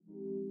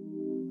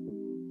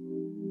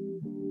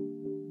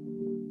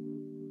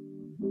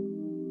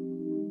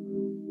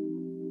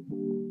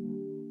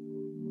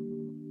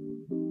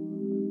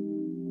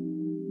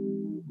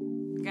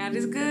God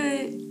is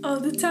good.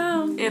 All the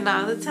time. And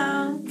all the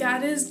time.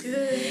 God is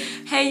good.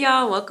 Hey,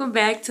 y'all. Welcome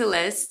back to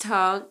Let's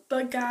Talk.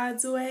 But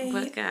God's way.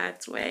 But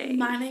God's way.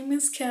 My name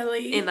is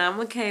Kelly. And I'm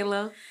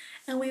Michaela.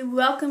 And we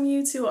welcome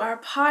you to our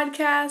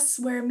podcast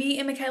where me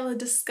and Michaela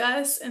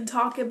discuss and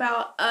talk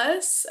about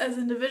us as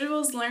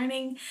individuals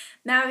learning,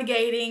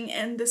 navigating,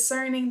 and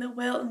discerning the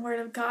will and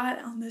word of God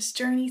on this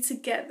journey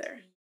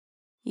together.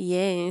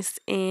 Yes,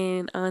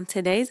 and on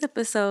today's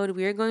episode,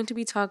 we're going to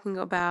be talking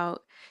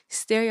about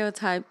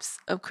stereotypes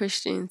of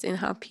Christians and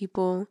how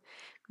people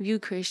view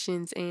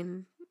Christians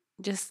and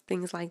just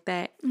things like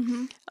that.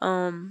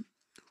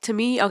 To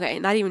me, okay,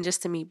 not even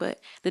just to me,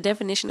 but the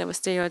definition of a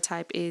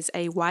stereotype is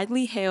a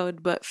widely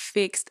held but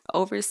fixed,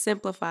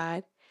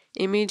 oversimplified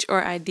image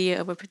or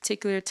idea of a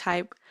particular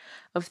type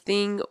of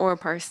thing or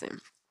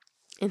person.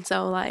 And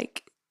so,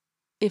 like,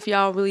 if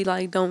y'all really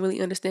don't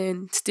really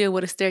understand still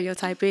what a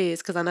stereotype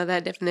is, because I know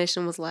that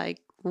definition was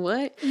like,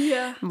 what?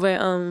 Yeah.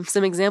 But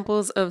some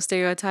examples of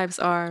stereotypes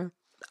are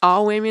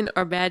all women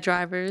are bad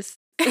drivers.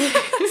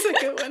 That's a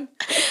good one.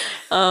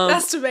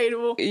 That's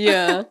debatable.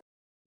 Yeah.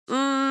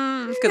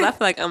 Because I feel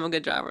like I'm a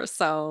good driver.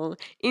 So,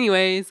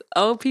 anyways,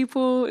 old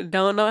people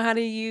don't know how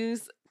to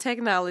use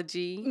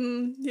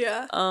technology.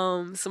 Yeah.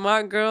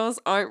 Smart girls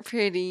aren't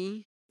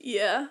pretty.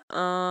 Yeah.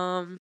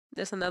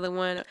 There's another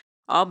one.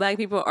 All black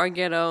people are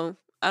ghetto.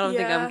 I don't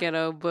think I'm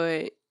ghetto,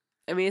 but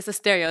I mean it's a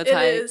stereotype.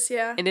 It is,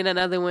 yeah. And then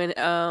another one,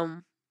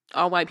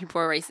 all white people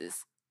are racist.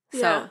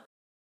 Yeah.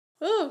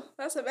 So, ooh,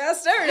 that's a bad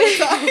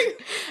stereotype.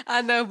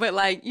 I know, but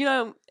like,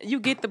 you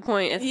get the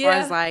point as far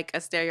as like a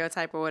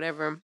stereotype or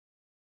whatever.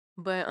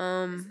 But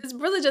it's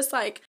really just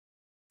like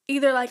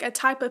either like a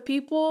type of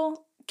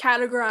people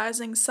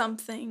categorizing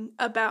something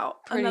about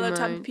another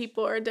type of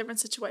people or a different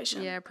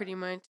situation. Yeah, pretty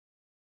much.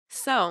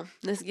 So,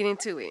 let's get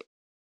into it.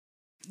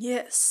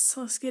 Yes,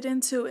 let's get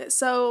into it.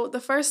 So,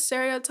 the first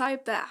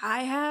stereotype that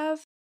I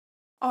have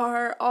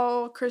are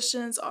all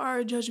Christians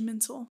are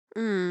judgmental.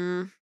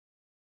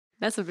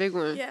 That's a big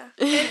one. Yeah.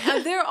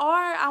 And there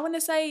are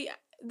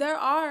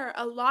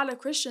a lot of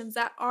Christians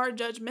that are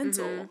judgmental.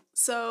 Mm-hmm.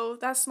 So,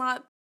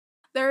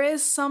 there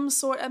is some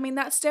sort,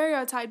 that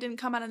stereotype didn't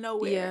come out of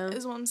nowhere,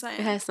 is what I'm saying.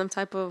 It has some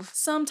type of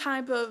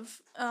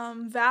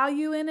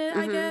value in it,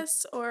 I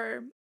guess,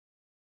 or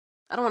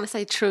I don't want to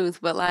say truth,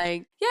 but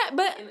like yeah,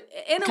 but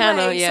in a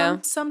way,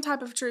 some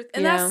type of truth,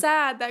 and that's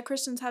sad that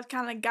Christians have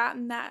kind of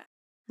gotten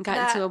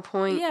to a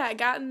point,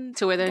 gotten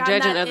to where they're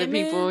judging other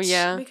people,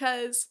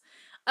 because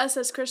us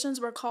as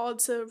Christians were called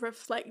to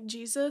reflect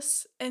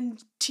Jesus,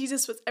 and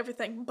Jesus was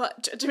everything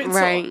but judgmental,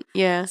 right?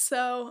 Yeah.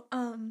 So,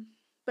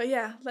 but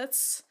yeah,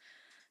 let's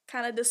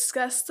kind of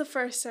discuss the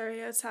first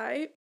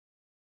stereotype.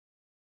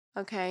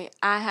 Okay,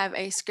 I have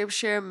a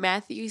scripture.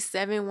 Matthew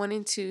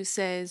 7:1-2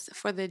 says,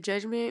 "For the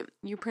judgment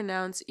you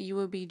pronounce, you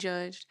will be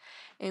judged,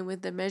 and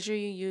with the measure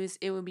you use,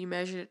 it will be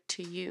measured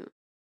to you."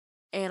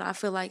 And I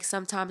feel like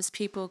sometimes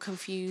people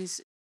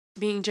confuse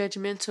being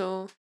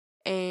judgmental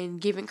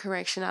and giving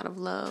correction out of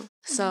love.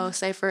 So,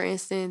 say for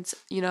instance,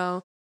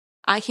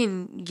 I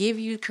can give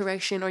you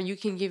correction or you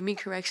can give me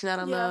correction out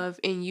of love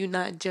and you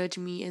not judge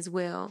me as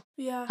well.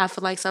 Yeah. I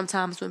feel like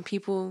sometimes when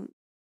people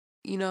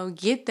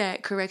get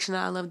that correction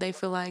out of love, they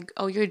feel like,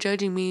 oh, you're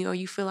judging me, or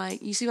you feel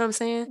like, you see what I'm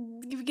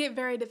saying? You get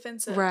very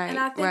defensive. Right. And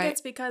I think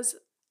it's because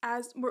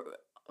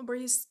were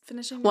you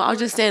finishing? Well, I was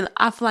just saying,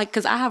 I feel like,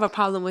 because I have a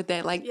problem with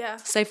that. Like,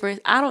 say for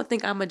instance, I don't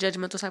think I'm a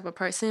judgmental type of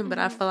person, but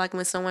I feel like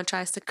when someone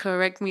tries to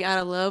correct me out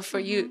of love for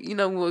you,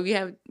 when we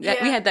had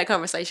that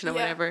conversation or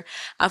whatever,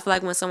 I feel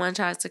like when someone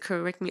tries to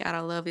correct me out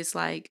of love, it's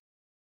like,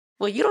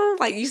 well, you don't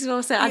like, you see what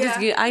I'm saying?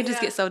 I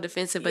just get so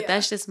defensive, but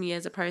that's just me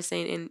as a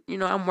person.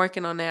 And, I'm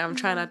working on that. I'm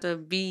trying not to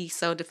be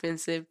so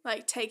defensive.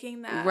 Like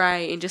taking that.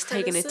 Right. And just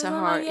taking it to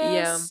heart.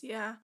 Yeah.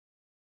 Yeah.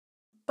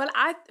 But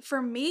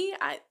for me,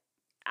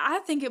 I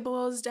think it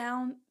boils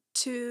down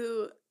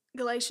to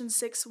Galatians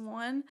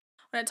 6:1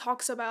 when it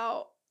talks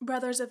about,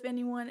 brothers, if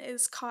anyone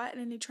is caught in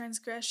any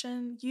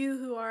transgression, you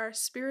who are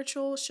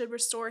spiritual should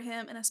restore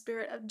him in a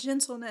spirit of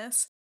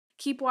gentleness.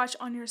 Keep watch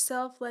on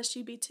yourself, lest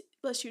you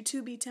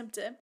too be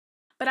tempted.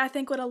 But I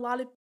think what a lot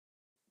of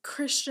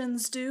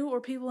Christians do,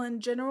 or people in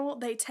general,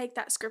 they take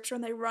that scripture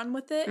and they run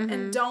with it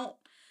and don't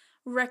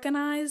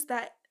recognize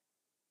that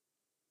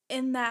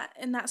in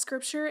that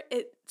scripture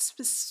it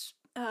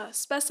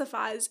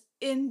specifies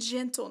in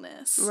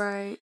gentleness.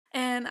 Right.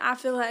 And I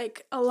feel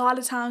like a lot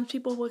of times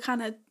people will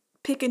kind of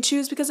pick and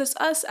choose, because it's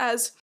us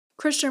as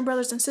Christian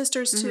brothers and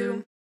sisters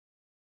to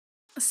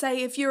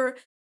say,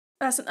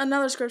 that's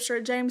another scripture,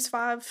 James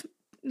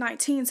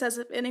 5:19 says,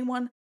 if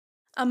anyone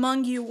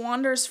among you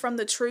wanders from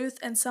the truth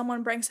and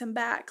someone brings him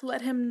back,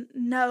 let him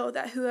know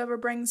that whoever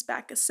brings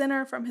back a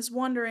sinner from his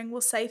wandering will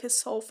save his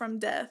soul from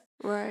death,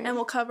 right, and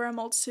will cover a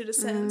multitude of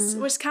sins.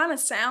 Which kind of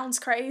sounds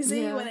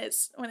crazy when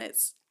it's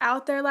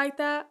out there like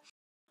that.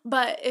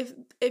 But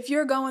if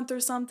you're going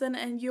through something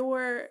and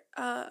you're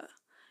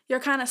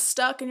kind of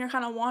stuck and you're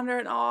kind of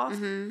wandering off,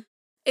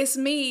 it's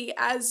me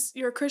as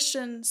your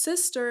Christian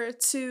sister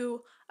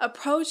to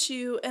approach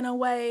you in a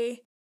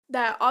way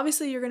that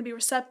obviously you're going to be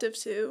receptive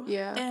to.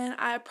 Yeah. And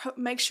I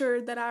make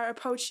sure that I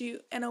approach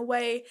you in a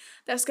way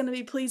that's going to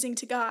be pleasing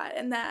to God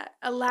and that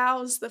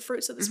allows the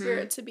fruits of the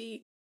Spirit to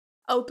be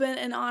open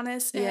and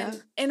honest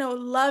and in a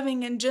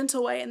loving and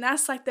gentle way. And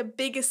that's like the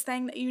biggest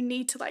thing that you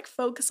need to like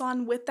focus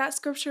on with that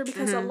scripture,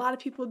 because a lot of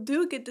people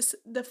do get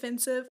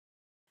defensive.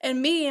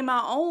 And me and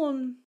my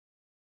own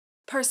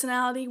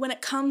personality, when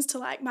it comes to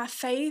like my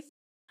faith,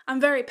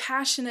 I'm very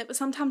passionate, but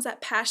sometimes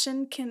that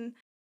passion can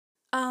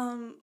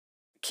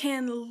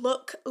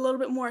look a little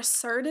bit more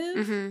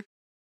assertive,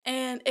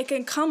 and it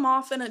can come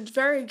off in a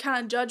very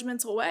kind of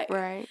judgmental way.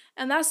 Right.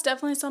 And that's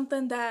definitely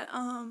something that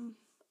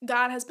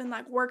God has been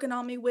like working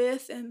on me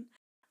with. And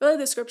really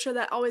the scripture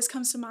that always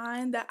comes to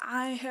mind that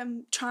I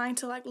am trying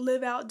to like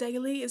live out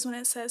daily is when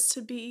it says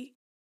to be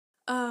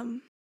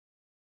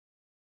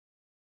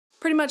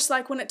pretty much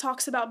like when it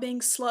talks about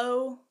being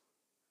slow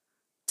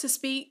to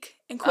speak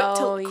and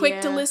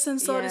quick to listen,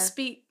 slow to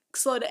speak,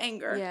 slow to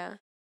anger. Yeah.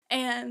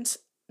 And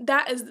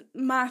that is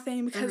my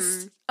thing,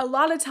 because a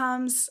lot of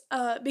times,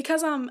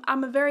 because I'm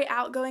a very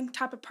outgoing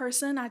type of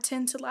person, I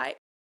tend to like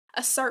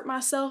assert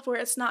myself where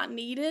it's not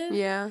needed.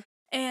 Yeah.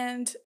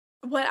 And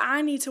what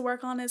I need to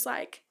work on is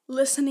like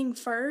listening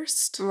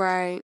first.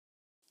 Right.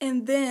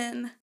 And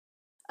then,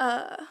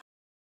 oh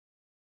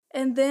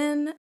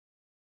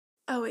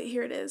wait,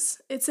 here it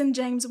is. It's in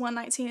James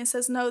 1:19. It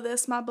says, "Know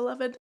this, my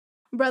beloved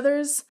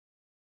brothers,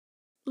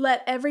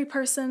 let every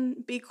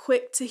person be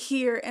quick to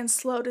hear and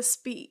slow to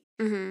speak."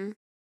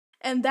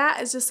 And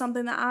that is just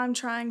something that I'm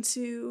trying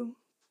to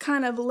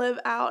kind of live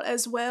out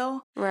as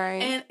well.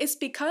 Right. And it's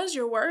because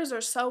your words are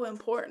so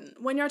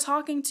important. When you're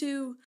talking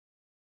to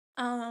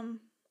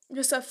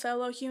just a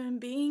fellow human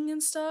being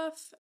and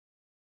stuff,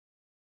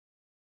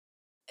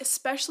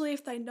 especially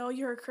if they know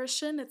you're a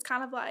Christian, it's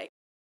kind of like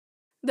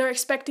they're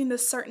expecting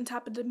this certain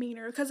type of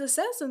demeanor, because it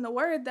says in the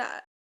word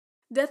that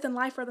death and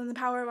life are in the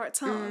power of our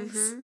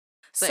tongues.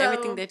 So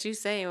everything that you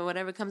say or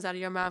whatever comes out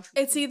of your mouth,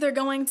 it's either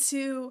going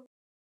to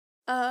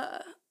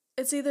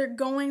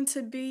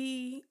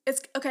be,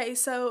 it's okay.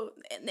 So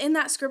in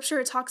that scripture,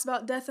 it talks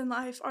about death and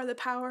life are in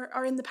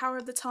the power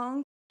of the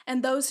tongue,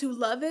 and those who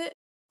love it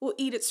will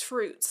eat its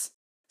fruits.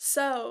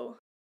 So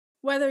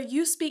whether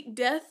you speak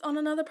death on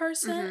another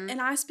person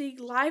and I speak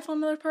life on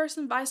another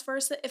person, vice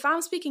versa, if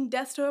I'm speaking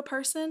death to a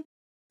person,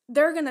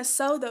 they're going to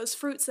sow those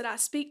fruits that I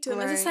speak to them.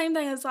 It's the same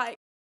thing as like,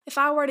 if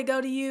I were to go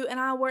to you and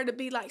I were to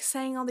be like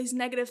saying all these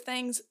negative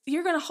things,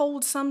 you're going to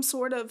hold some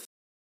sort of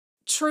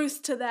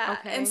truth to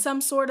that and some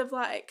sort of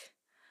like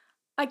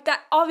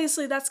that.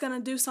 Obviously that's going to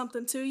do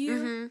something to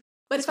you.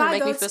 But it's going to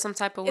make me feel some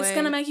type of way. It's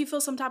going to make you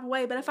feel some type of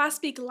way. But if I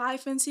speak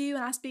life into you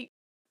and I speak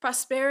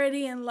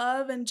prosperity and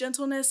love and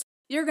gentleness,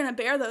 you're going to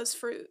bear those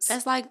fruits.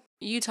 That's like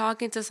you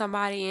talking to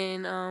somebody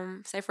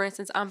and say, for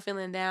instance, I'm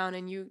feeling down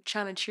and you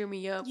trying to cheer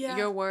me up.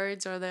 Your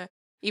words or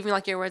even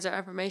like your words of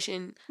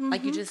affirmation,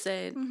 like you just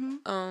said,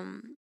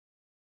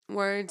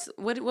 words.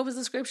 What was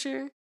the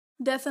scripture?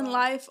 Death and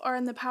life are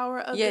in the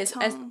power of the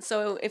tongue.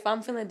 So if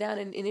I'm feeling down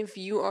and if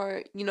you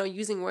are,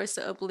 using words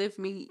to uplift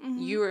me,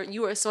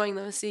 you are sowing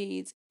those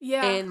seeds.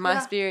 Yeah. And my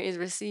spirit is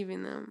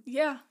receiving them.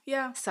 Yeah,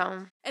 yeah.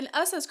 So. And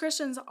us as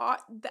Christians,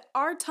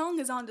 our tongue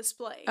is on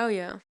display. Oh,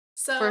 yeah.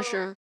 So for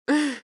sure.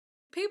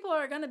 People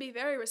are going to be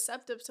very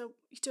receptive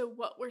to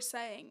what we're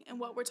saying and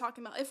what we're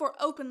talking about if we're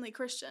openly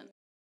Christian.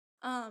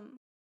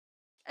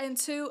 And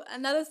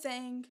another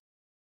thing,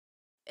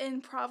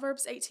 in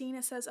Proverbs 18,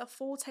 it says, "A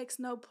fool takes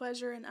no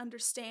pleasure in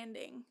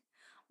understanding,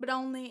 but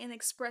only in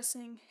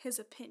expressing his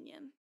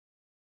opinion."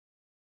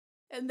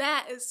 And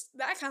that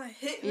kind of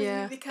hit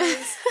me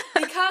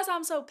because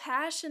I'm so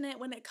passionate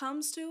when it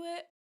comes to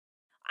it.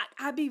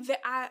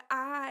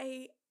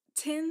 I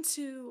tend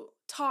to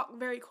talk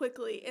very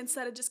quickly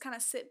instead of just kind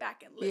of sit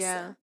back and listen.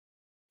 Yeah.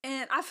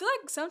 And I feel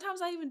like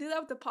sometimes I even do that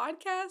with the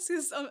podcast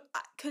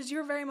because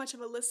you're very much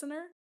of a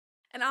listener.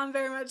 And I'm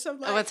very much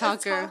of a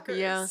talker.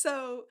 Yeah.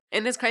 So,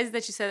 and it's crazy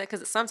that you said that,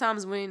 because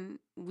sometimes when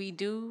we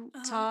do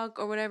talk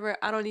or whatever,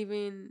 I don't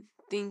even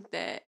think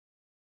that,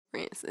 for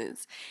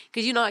instance,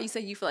 because you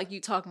said you feel like you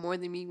talk more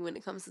than me when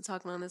it comes to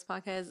talking on this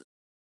podcast.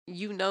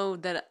 You know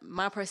that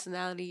my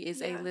personality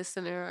is a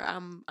listener.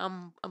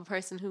 I'm a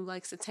person who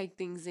likes to take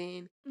things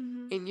in,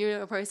 and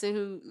you're a person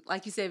who,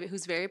 like you said,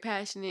 who's very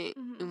passionate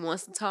and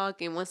wants to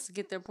talk and wants to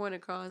get their point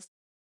across.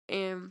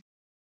 And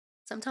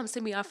sometimes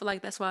to me, I feel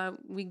like that's why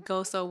we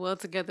go so well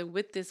together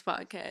with this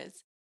podcast.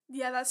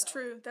 Yeah, that's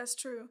true. That's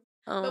true.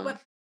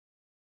 But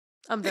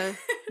I'm done.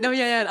 No,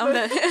 I'm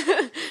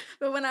done.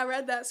 But when I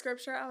read that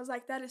scripture, I was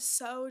like, that is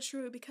so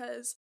true,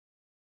 because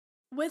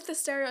with the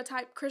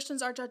stereotype,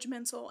 Christians are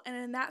judgmental. And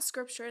in that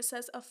scripture, it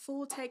says, "A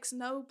fool takes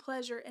no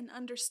pleasure in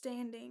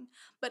understanding,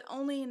 but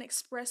only in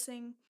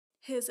expressing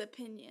his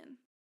opinion."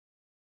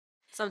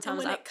 Sometimes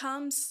and when it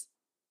comes...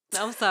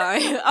 I'm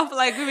sorry. I feel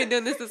like we've been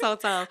doing this whole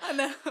time. I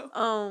know.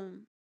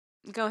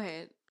 Go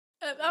ahead.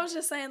 I was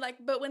just saying,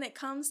 but when it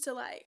comes to,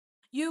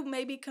 you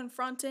maybe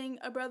confronting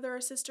a brother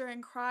or sister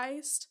in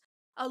Christ,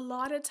 a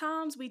lot of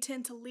times we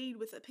tend to lead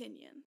with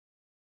opinion.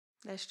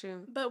 That's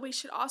true. But we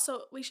should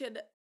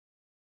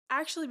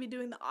actually be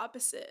doing the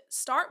opposite.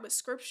 Start with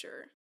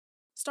scripture.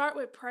 Start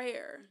with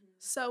prayer.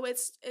 So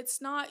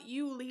it's not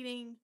you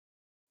leading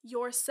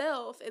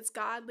yourself, it's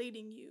God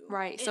leading you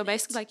Right. So in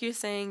basically, it. like you're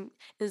saying,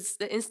 is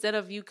that instead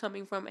of you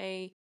coming from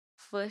a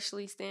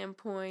fleshly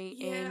standpoint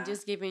and Yeah.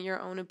 just giving your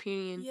own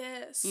opinion,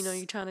 Yes.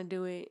 you're trying to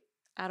do it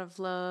out of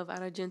love,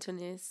 out of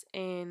gentleness,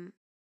 and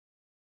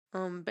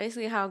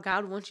basically how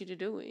God wants you to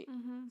do it.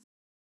 Mm-hmm.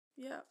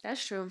 Yeah.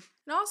 That's true.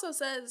 It also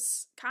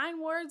says kind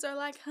words are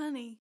like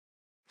honey.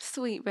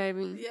 Sweet,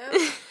 baby.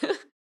 Yep.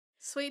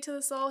 Sweet to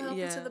the soul, healthy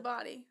to Yeah. the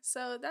body.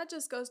 So that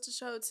just goes to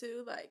show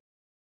too, like,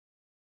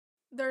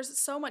 there's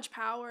so much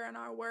power in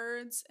our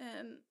words,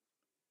 and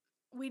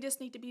we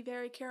just need to be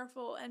very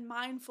careful and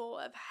mindful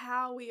of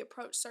how we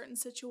approach certain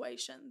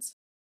situations.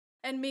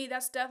 And me,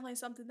 that's definitely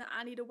something that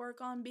I need to work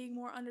on, being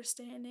more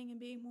understanding and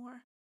being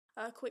more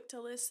quick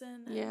to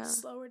listen and Yeah.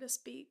 slower to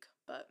speak.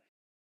 But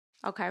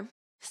Okay.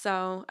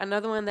 So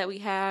another one that we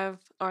have,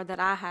 or that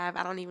I have,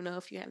 I don't even know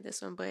if you have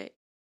this one, but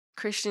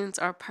Christians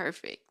are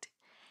perfect.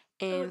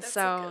 oh, And that's a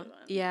so, good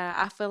one. yeah,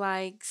 I feel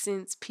like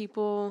since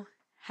people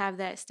have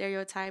that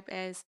stereotype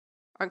as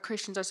our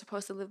Christians are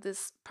supposed to live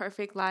this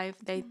perfect life,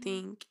 they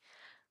think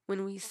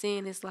when we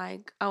sin, it's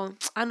like, oh,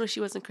 I know she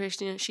wasn't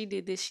Christian. She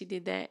did this, she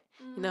did that.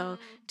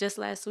 Just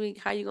last week,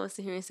 how you going to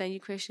sit here and say you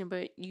Christian,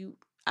 but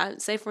I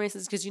say, for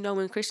instance, because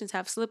when Christians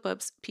have slip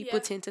ups, people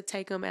Yeah. tend to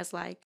take them as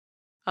like,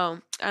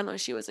 oh, I know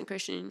she wasn't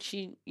Christian.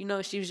 She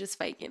was just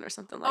faking or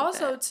something like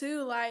Also, that.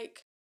 too,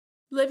 like,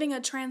 living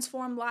a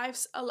transformed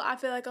life, I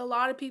feel like a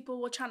lot of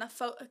people will try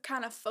to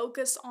kind of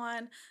focus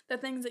on the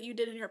things that you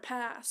did in your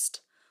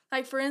past.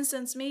 Like, for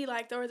instance, me,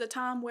 like, there was a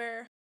time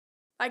where,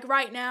 like,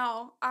 right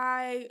now,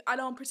 I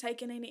don't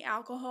partake in any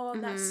alcohol,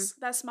 and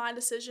that's my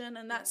decision,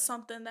 and that's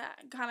something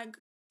that kind of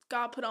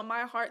God put on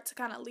my heart to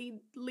kind of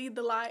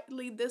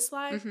lead this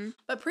life.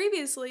 But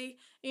previously,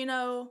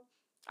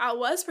 I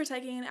was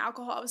partaking in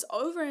alcohol. I was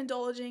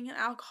overindulging in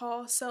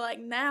alcohol. So, like,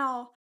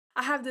 now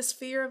I have this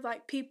fear of,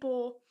 like,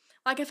 people,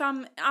 like, if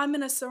I'm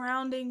in a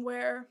surrounding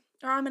where,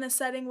 or I'm in a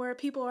setting where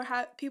people are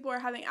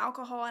having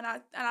alcohol, and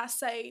I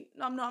say,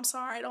 no, I'm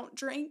sorry, I don't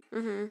drink.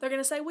 They're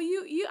gonna say, well,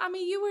 you were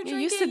You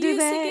used to drinking, you do used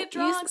to that. get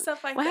drunk,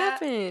 stuff like What that.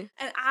 happened?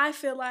 And I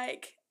feel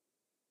like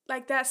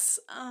that's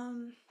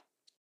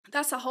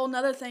a whole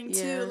nother thing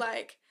too. Yeah.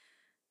 Like,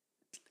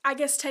 I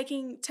guess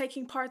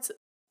taking parts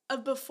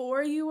of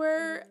before you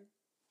were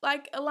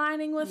like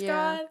aligning with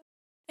Yeah. God.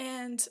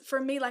 And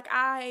for me, like,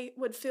 I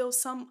would feel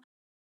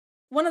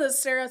one of the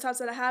stereotypes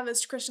that I have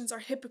is Christians are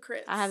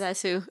hypocrites. I have that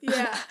too.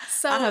 Yeah.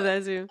 So I have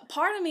that too.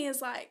 part of me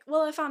is like,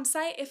 well, if I'm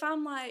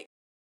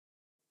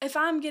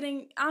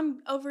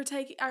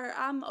overtaking, or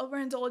I'm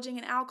overindulging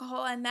in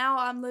alcohol, and now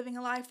I'm living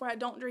a life where I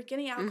don't drink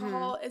any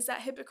alcohol, is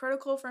that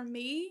hypocritical for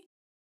me?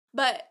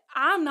 But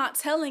I'm not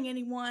telling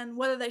anyone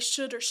whether they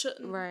should or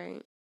shouldn't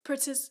Right.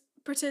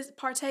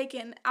 partake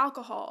in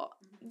alcohol.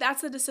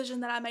 That's a decision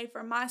that I made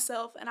for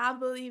myself, and I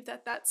believe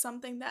that that's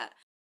something that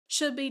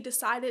should be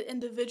decided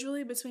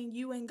individually between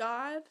you and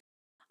God.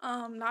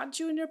 Not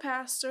you and your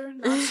pastor,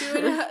 not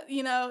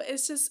you and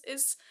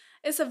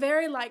it's a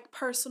very, like,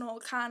 personal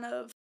kind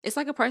of. It's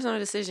like a personal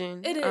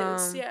decision. It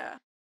is, yeah.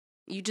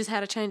 You just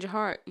had a change of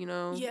heart,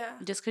 Yeah.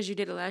 Just because you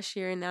did it last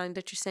year and now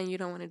that you're saying you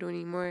don't want to do it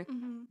anymore,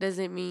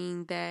 doesn't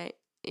mean that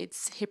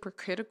it's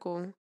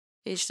hypocritical.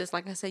 It's just,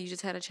 like I said, you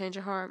just had a change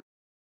of heart.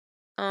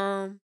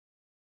 And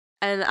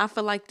I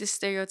feel like this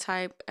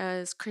stereotype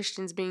as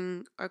Christians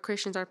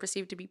are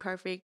perceived to be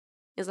perfect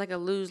is like a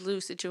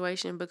lose-lose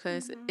situation,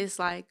 because it's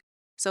like,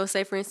 so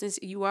say for instance,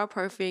 you are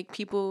perfect.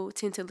 People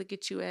tend to look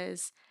at you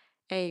as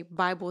a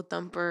Bible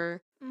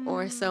thumper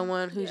or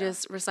someone who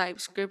just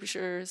recites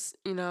scriptures,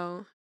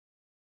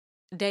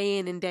 day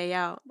in and day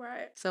out.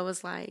 Right. So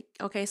it's like,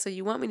 okay, so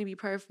you want me to be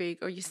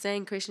perfect, or you're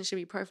saying Christians should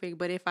be perfect,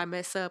 but if I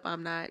mess up,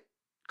 I'm not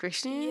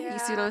Christian. You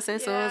see what I'm saying?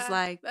 So it's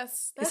like,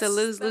 it's a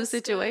lose-lose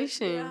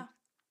situation. Yeah.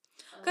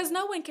 Because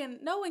no one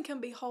can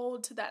be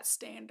held to that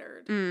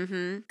standard.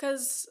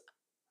 Because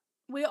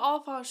we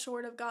all fall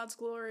short of God's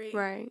glory.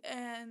 Right.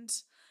 And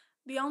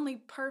the only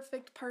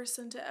perfect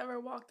person to ever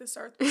walk this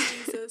earth was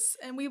Jesus,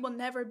 and we will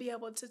never be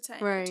able to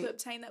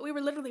obtain that. We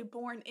were literally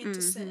born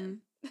into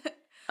sin.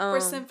 We're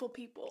sinful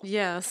people.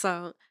 Yeah,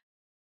 so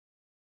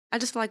I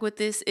just feel like with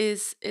this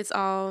it's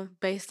all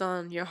based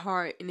on your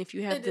heart, and if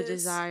you have the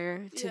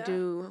desire to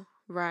do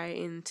right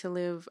and to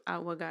live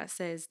out what God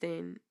says,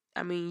 then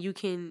I mean you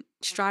can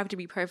strive to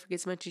be perfect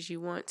as much as you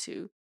want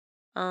to.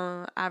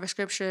 I have a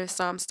scripture,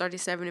 Psalms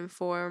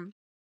 37:4.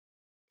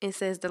 It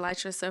says,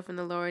 "Delight yourself in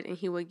the Lord, and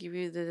He will give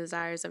you the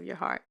desires of your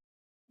heart."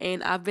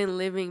 And I've been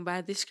living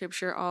by this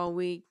scripture all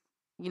week,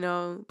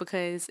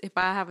 because if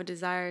I have a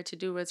desire to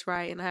do what's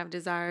right and I have a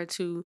desire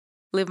to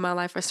live my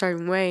life a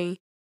certain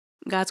way,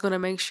 God's going to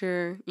make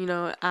sure,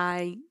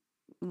 I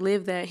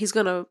live that. He's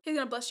going to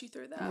bless you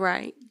through that.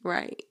 Right.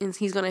 And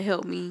He's going to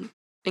help me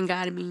and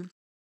guide me.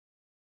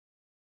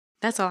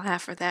 That's all I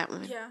have for that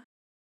one. Yeah.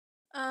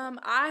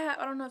 I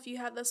don't know if you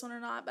have this one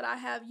or not, but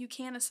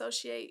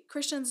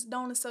Christians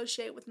don't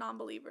associate with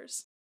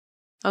non-believers.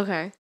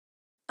 Okay.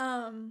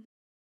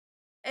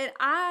 And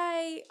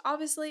I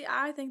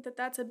think that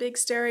that's a big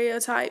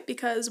stereotype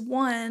because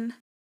one,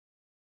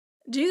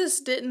 Jesus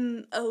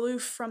didn't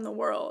aloof from the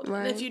world. And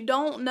Right. if you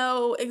don't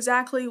know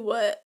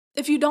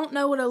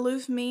what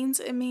aloof means,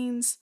 it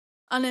means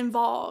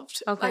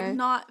uninvolved, like Okay.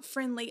 not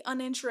friendly,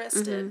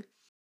 uninterested. Mhm.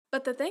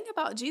 But the thing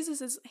about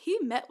Jesus is he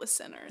met with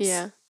sinners.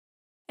 Yeah.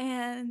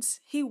 And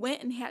he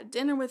went and he had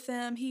dinner with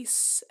them. He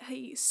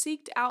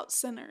seeked out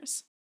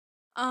sinners.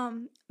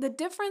 The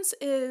difference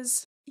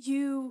is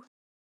you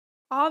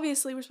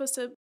obviously we're supposed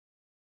to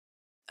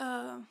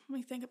let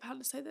me think of how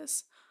to say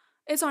this.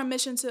 It's our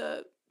mission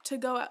to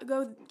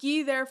go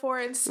ye therefore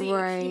and seek,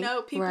 Right.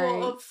 people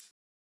Right. of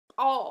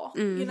all,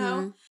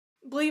 Mhm.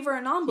 believer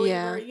and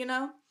non-believer,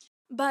 Yeah.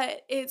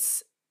 But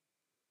it's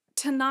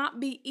to not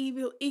be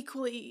evil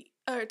equally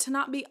or to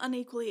not be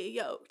unequally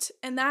yoked.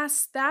 And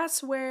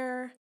that's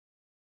where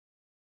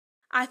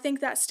I think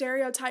that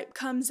stereotype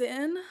comes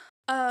in.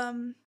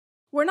 Um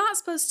we're not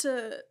supposed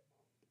to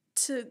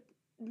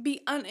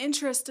be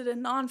uninterested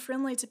and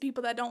non-friendly to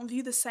people that don't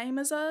view the same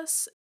as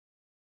us.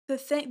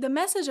 The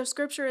message of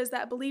scripture is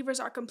that believers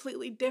are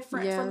completely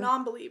different from Yeah. Yeah,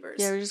 non-believers.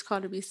 we're just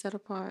called to be set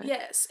apart.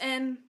 Yes,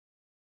 and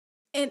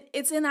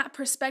it's in that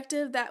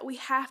perspective that we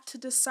have to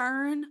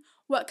discern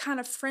what kind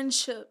of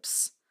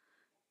friendships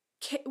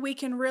we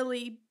can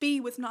really be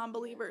with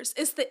non-believers.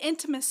 It's the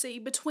intimacy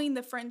between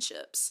the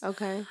friendships.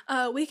 Okay.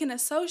 We can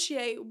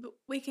associate with,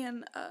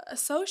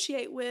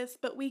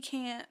 but we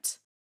can't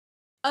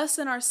us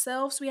and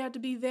ourselves. We have to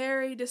be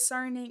very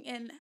discerning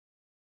in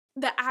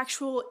the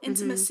actual Mhm.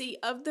 intimacy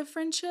of the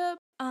friendship,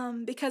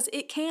 because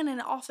it can and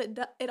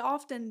it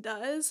often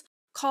does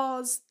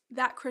cause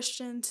that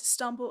Christian to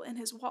stumble in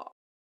his walk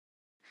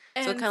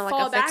So it and kind of like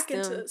fall affects back them.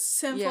 into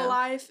sinful Yeah.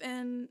 life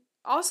and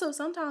also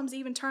sometimes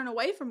even turn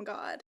away from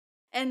God.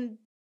 And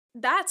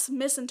that's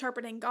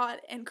misinterpreting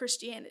God and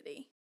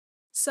Christianity.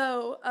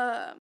 So,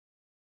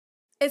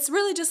 it's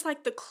really just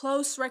like the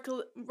close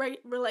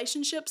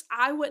relationships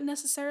I wouldn't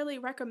necessarily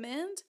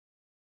recommend,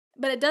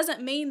 but it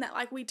doesn't mean that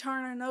like we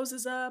turn our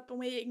noses up and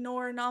we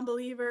ignore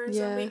non-believers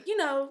and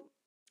Yeah.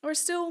 we're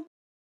still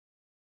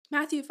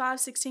Matthew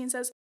 5:16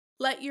 says,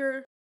 "Let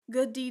your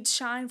good deeds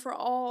shine for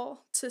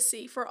all to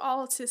see,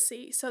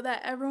 so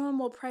that everyone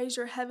will praise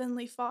your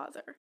heavenly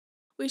Father."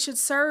 We should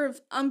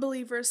serve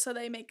unbelievers so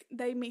they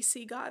may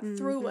see God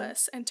through Mhm.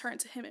 us and turn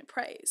to him in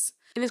praise.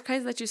 And it's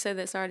crazy that you said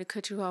that. Sorry to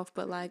cut you off,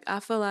 but like I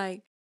feel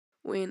like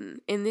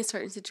when in this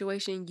certain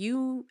situation,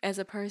 you as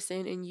a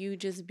person and you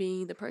just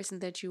being the person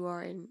that you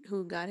are and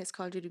who God has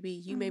called you to be,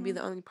 you may be Mhm.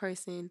 the only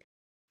person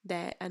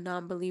that a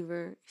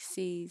non-believer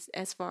sees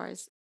as far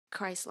as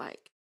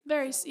Christ-like.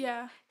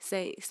 Yeah.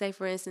 Say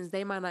for instance,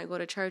 they might not go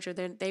to church or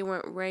they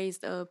weren't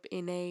raised up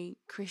in a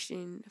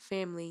Christian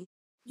family,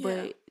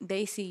 Yeah. but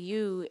they see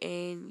you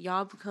and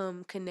y'all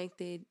become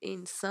connected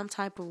in some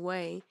type of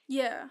way,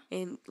 Yeah.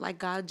 and like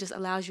God just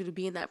allows you to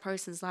be in that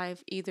person's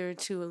life, either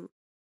to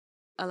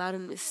allow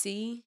them to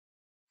see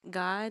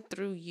God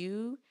through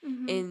you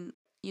Mhm. and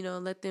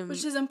let Which them,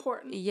 is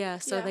important. yeah,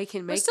 so Yeah. they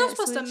can We're make still that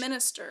supposed to switch.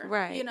 minister,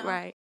 Right,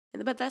 right.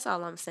 But that's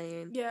all I'm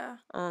saying. Yeah.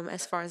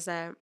 As far as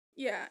that.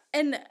 Yeah.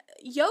 And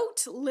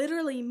yoked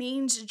literally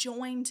means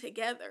joined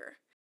together.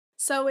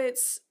 So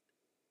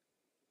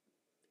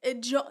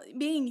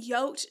being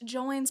yoked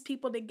joins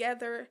people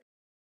together.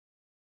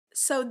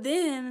 So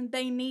then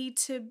they need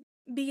to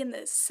be in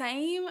the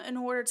same in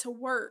order to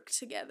work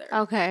together.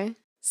 Okay.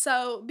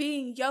 So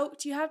being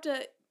yoked, you have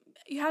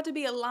to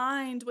be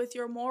aligned with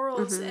your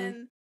morals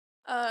Mhm.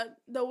 and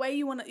the way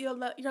you want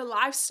your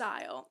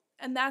lifestyle,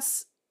 and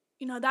that's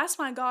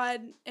why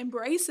God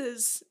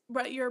embraces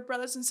your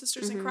brothers and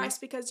sisters in Mhm.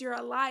 Christ because you're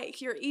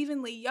alike, you're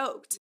evenly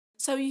yoked,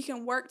 so you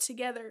can work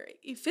together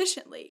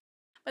efficiently.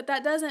 But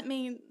that doesn't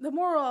mean the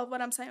moral of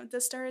what I'm saying with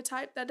this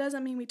stereotype. That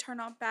doesn't mean we turn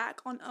our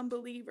back on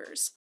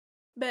unbelievers,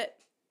 but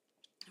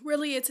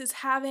really it's is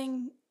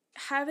having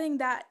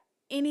that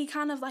any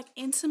kind of like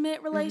intimate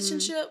Mhm.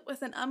 relationship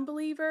with an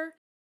unbeliever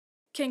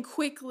can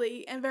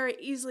quickly and very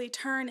easily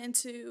turn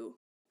into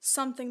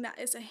something that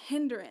is a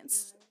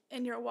hindrance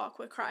in your walk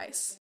with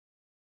Christ.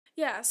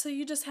 Yeah, so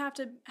you just have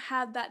to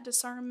have that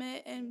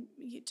discernment and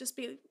you just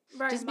be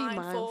very Just be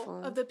mindful of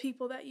mindful. the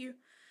people that you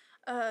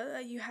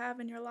have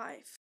in your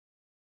life.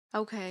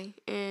 Okay,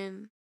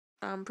 and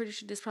I'm pretty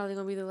sure this is probably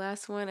gonna be the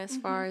last one as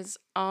Mhm. far as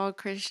all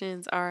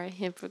Christians are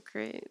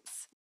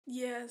hypocrites.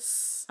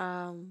 Yes.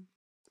 Um,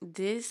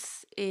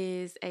 this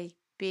is a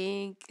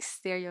big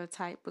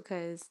stereotype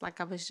because,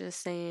 like I was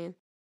just saying,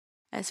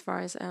 as far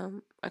as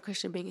a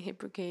Christian being a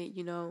hypocrite,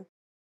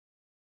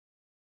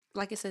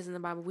 like it says in the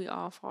Bible, we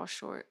all fall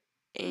short,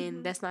 and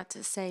Mhm. that's not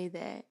to say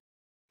that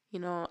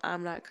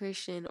I'm not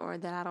Christian or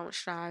that I don't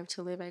strive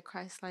to live a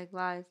Christ-like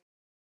life.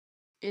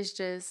 It's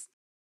just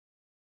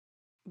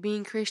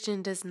being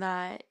Christian does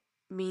not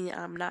mean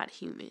I'm not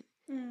human.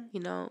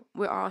 Mm.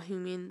 We're all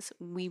humans.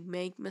 We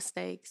make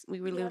mistakes.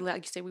 We were Yep. literally,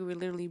 like you said, we were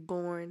literally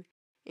born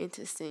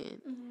into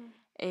sin. Mhm.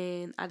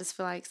 And I just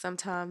feel like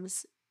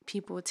sometimes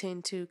people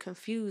tend to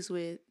confuse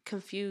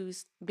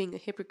being a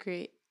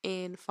hypocrite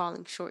and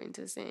falling short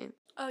into sin.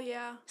 Oh,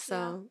 yeah.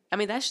 So, I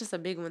mean, that's just a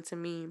big one to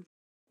me.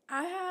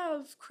 I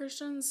have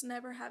Christians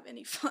never have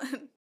any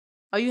fun.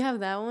 Oh, you have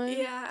that one?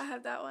 Yeah, I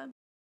have that one.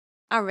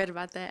 I read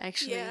about that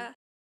actually. Yeah.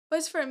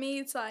 But for me,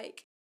 it's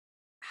like,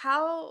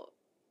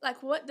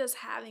 what does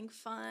having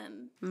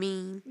fun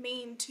mean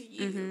to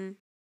you?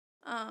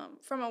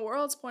 From a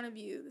world's point of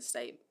view, the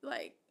state,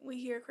 like,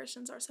 we hear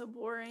Christians are so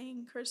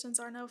boring. Christians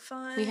are no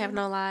fun. We have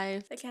no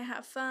life. They can't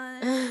have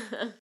fun.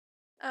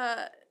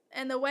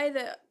 And the way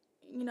that,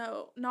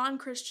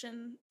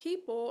 non-Christian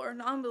people or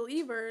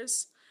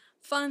non-believers,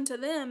 fun to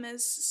them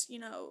is,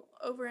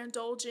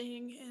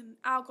 overindulging in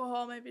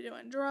alcohol, maybe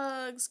doing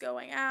drugs,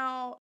 going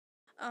out,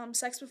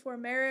 sex before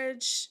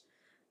marriage.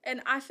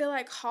 And I feel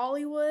like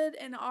Hollywood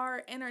and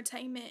our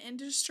entertainment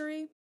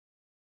industry,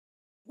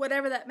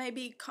 whatever that may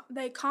be,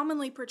 they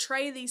commonly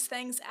portray these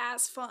things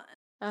as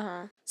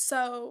fun.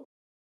 So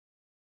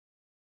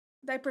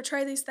they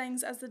portray these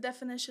things as the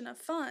definition of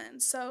fun.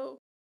 So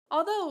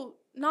although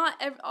not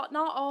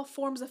all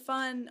forms of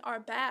fun are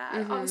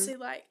bad, obviously,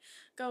 like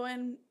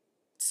going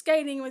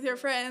skating with your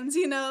friends,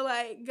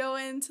 like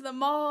going to the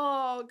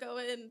mall,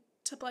 going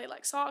to play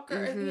like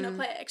soccer,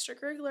 play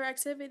extracurricular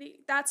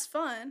activity, that's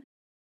fun.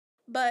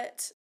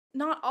 But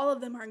not all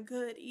of them are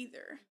good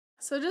either.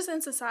 So just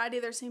in society,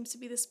 there seems to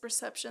be this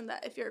perception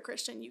that if you're a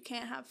Christian, you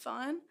can't have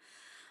fun.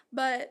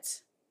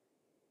 But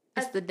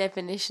it's the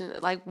definition.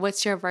 Like,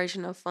 what's your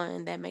version of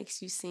fun that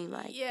makes you seem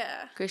like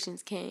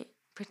Christians can't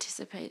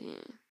participate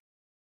in?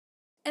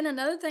 And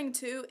another thing,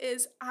 too,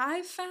 is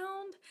I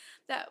found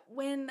that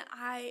when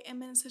I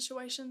am in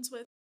situations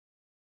with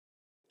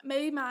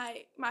maybe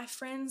my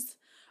friends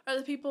or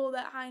the people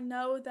that I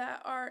know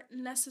that are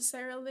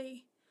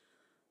necessarily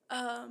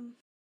a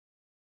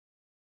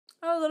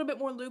little bit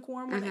more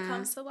lukewarm when it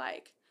comes to,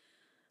 like,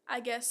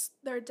 I guess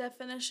their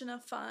definition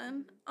of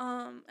fun,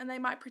 and they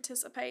might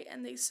participate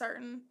in these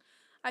certain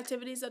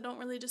activities that don't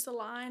really just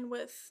align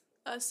with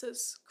us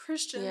as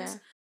Christians. Yeah.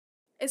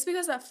 It's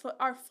because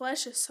our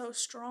flesh is so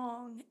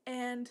strong,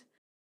 and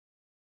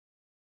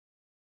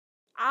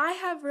I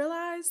have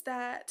realized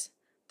that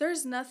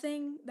there's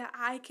nothing that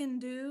I can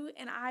do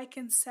and I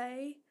can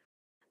say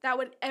that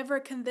would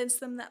ever convince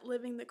them that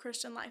living the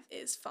Christian life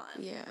is fun.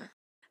 Yeah.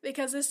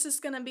 Because it's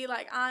just going to be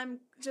like, I'm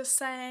just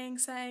saying,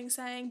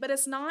 but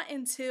it's not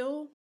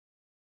until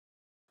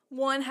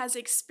one has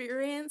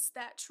experienced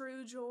that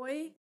true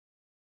joy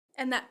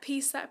and that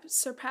peace that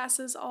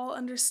surpasses all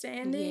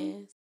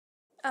understanding.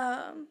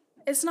 Yes.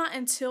 It's not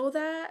until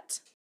that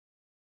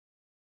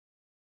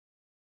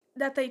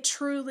they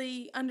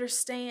truly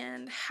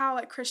understand how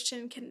a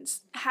Christian can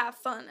have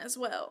fun as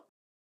well.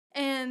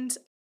 And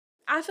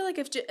I feel like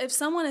if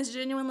someone is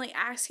genuinely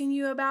asking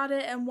you about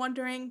it and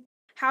wondering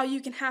how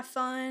you can have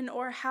fun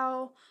or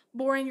how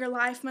boring your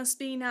life must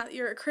be now that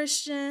you're a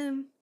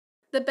Christian,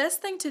 the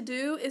best thing to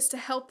do is to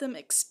help them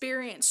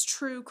experience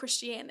true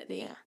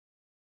Christianity. Yeah.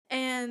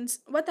 And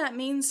what that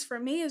means for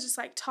me is just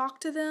like talk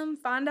to them,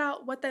 find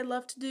out what they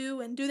love to do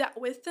and do that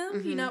with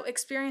them,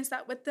 experience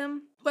that with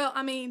them. Well,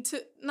 I mean,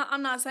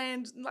 I'm not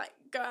saying like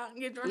go out and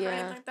get drunk or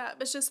anything like that,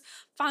 but it's just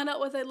find out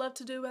what they love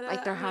to do.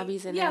 Like their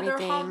hobbies and everything.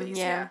 Their hobbies,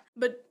 yeah.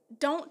 But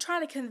don't try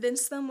to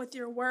convince them with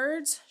your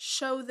words,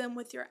 show them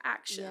with your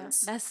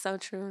actions. Yeah, that's so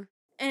true.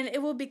 And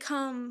it will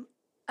become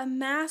a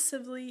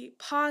massively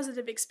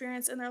positive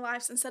experience in their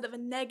lives instead of a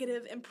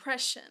negative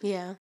impression.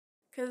 Yeah.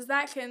 Because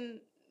that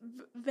can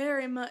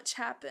very much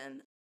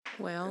happen.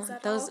 Well, is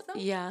that those all of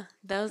them?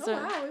 those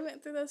are. Wow, we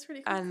went through those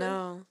pretty quickly. I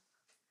know.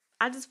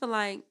 I just feel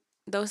like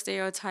those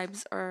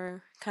stereotypes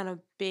are kind of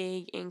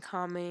big and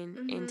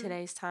common in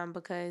today's time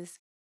because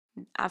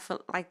I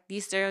feel like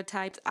these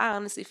stereotypes. I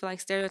honestly feel like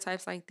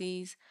stereotypes like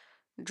these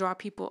draw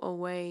people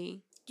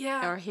away.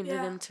 Yeah. Or hinder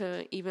them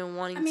to even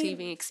wanting to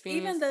even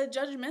experience. Even the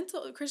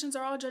judgmental Christians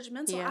are all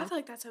judgmental. Yeah. I feel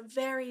like that's a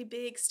very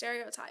big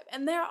stereotype,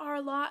 and there are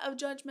a lot of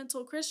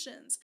judgmental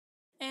Christians.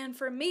 And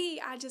for me,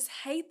 I just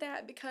hate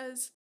that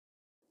because,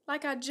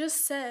 like I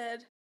just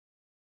said,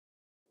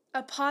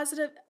 it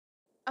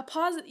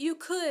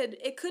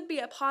could be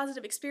a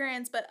positive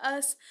experience, but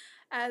us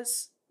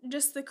as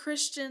just the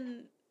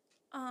Christian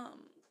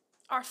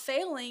are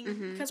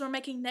failing because we're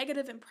making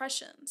negative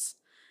impressions,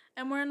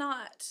 and we're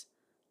not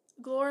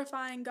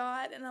glorifying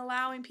God and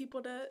allowing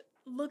people to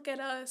look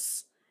at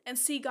us and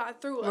see God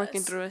through us.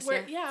 Working through us,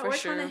 we're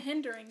kind of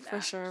hindering that.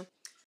 For sure.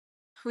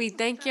 We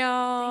thank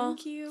y'all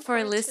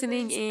for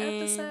listening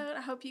in. Episode.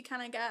 I hope you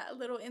kind of got a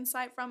little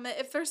insight from it.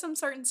 If there's some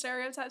certain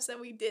stereotypes that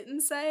we didn't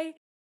say,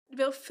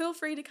 feel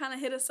free to kind of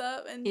hit us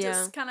up and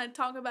just kind of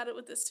talk about it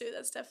with us too.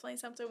 That's definitely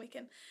something we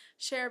can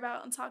share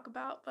about and talk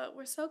about. But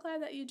we're so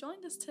glad that you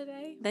joined us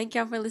today. Thank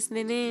y'all for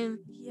listening in.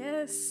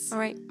 Yes. All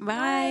right. Bye.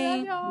 Bye.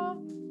 Love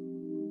y'all.